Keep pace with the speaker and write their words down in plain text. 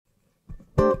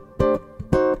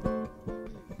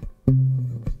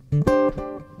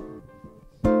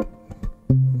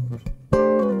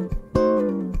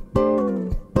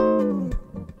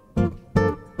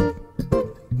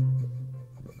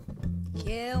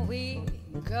we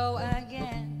go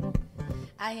again.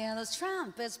 I hear those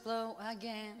trumpets blow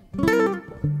again.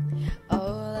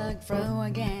 Oh, look through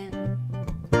again.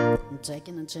 I'm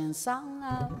taking a chance on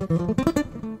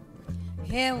love.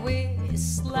 Here we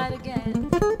slide again.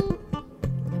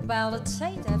 About to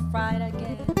take that fright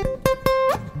again.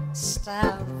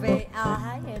 Stop it, I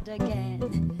hide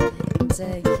again.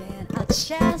 Taking a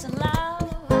chance on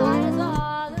love. I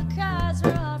thought the cards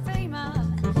were all famous.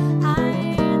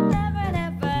 I never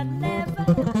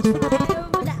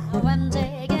tried. But now I'm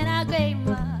taking a game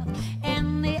up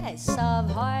in the ace of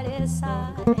hardest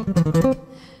side.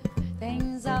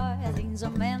 Things are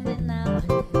mending now.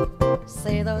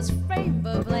 See those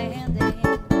rainbow blending.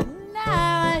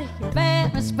 Now you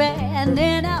better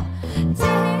spending out.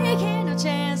 Taking a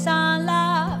chance on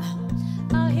love.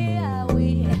 Oh, here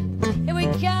we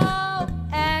go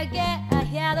again. I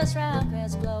hear the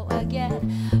trumpets blow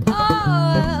again.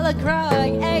 Oh, the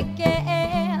crying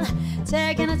again.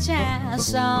 Taking a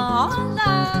chance on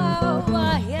love.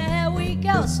 Oh, here we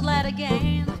go, slide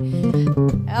again.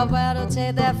 I better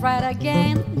take that fright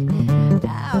again.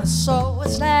 Oh, so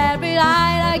it's let me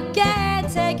light again.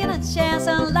 Taking a chance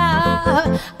on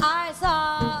love. I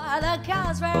thought the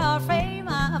cards were all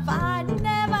famous. I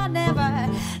never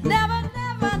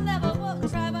would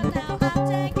try, but now I'm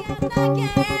taking the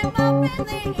game up in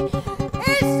the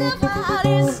east of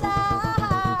all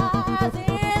side.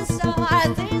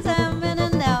 Things I'm in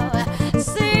now.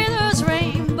 See those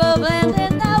rainbow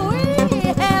blending now. We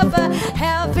have a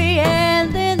happy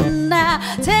ending now.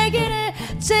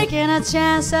 Taking a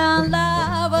chance on love.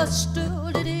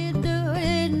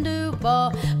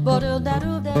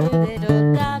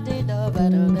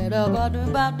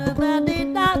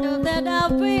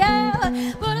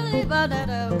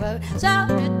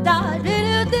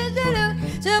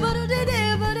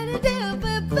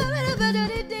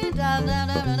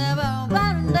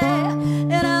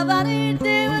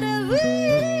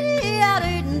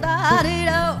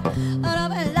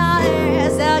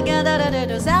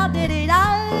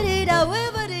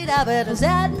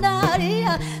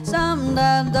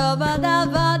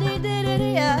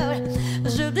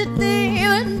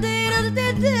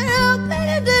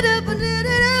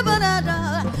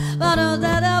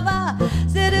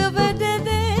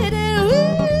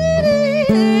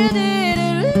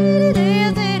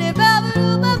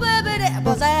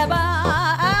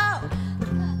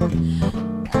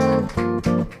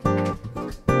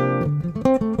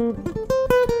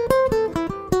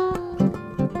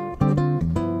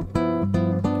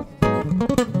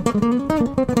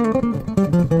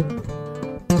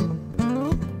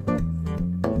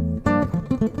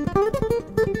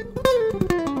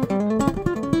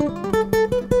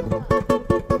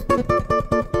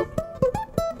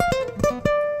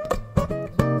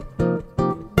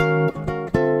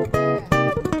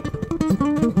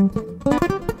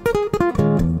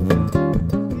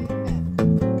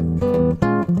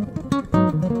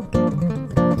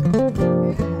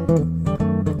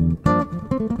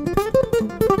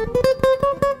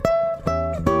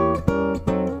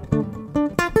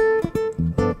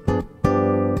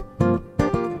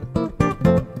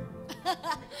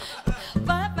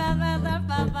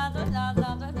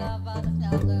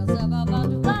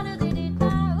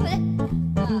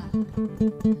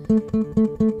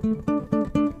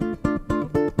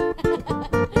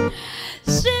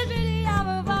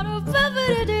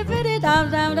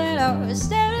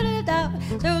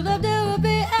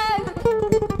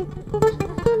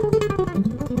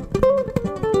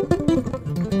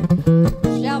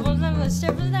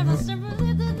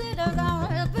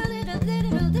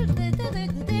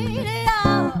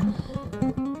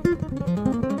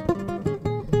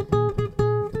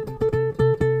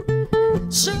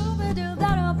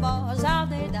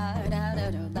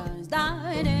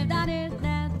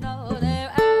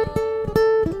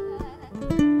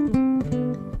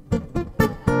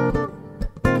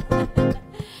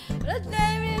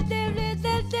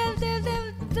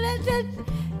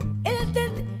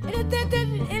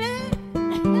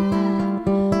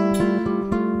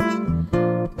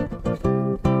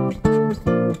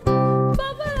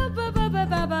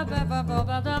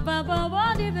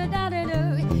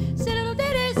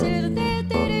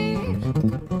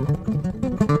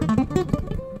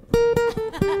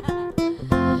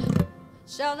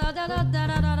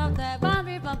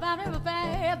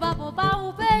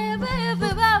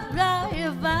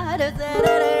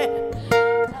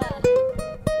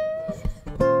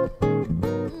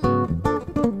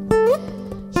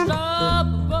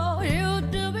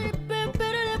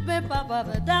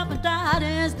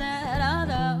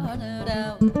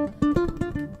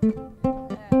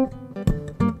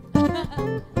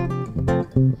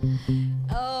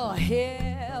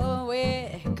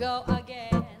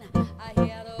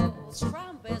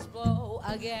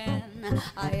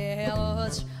 I hear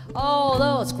all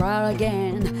those crowd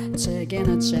again, taking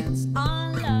a chance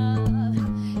on love.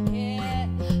 Yeah,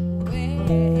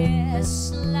 we're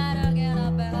slide again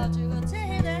about to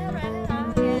take that right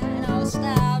again. Oh,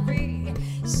 story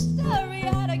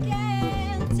out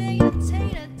again, take a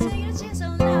chance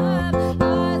on love.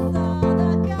 I thought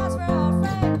the gods were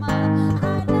afraid, I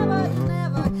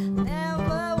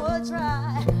never would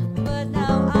try, but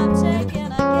now I'm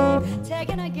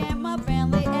taking a game, my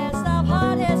friendly is the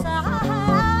heart is a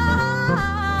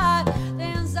high.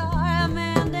 Things are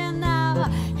mending now,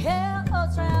 hello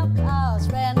trap cars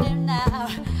trending now.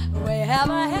 We have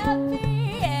a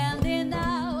happy ending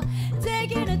now,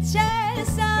 taking a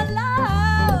chance on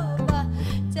love,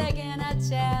 taking a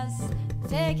chance,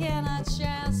 taking a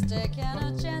chance, taking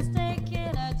a chance,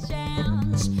 taking a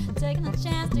chance, taking a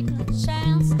chance, taking a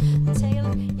chance,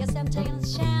 yes, I'm taking a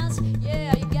chance.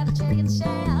 Yeah, you gotta take a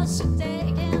chance,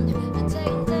 taking a chance, taking a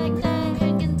chance, taking a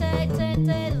chance, taking a chance, taking a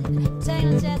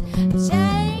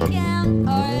chance, taking a chance, taking a chance, taking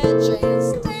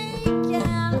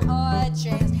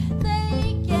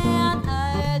a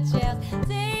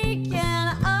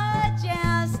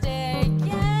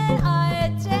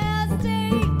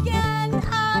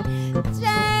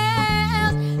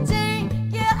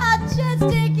chance,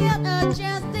 taking a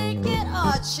chance, taking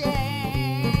a chance.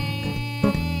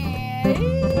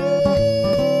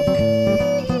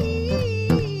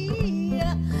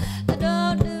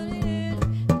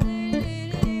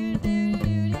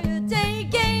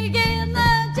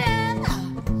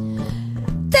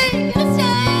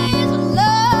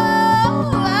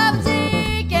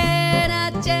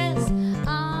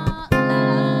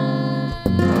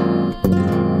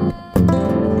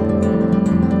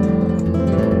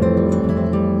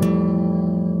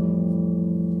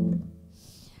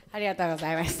ありがとうご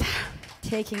ざいました。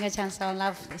Taking a chance on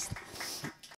love でした。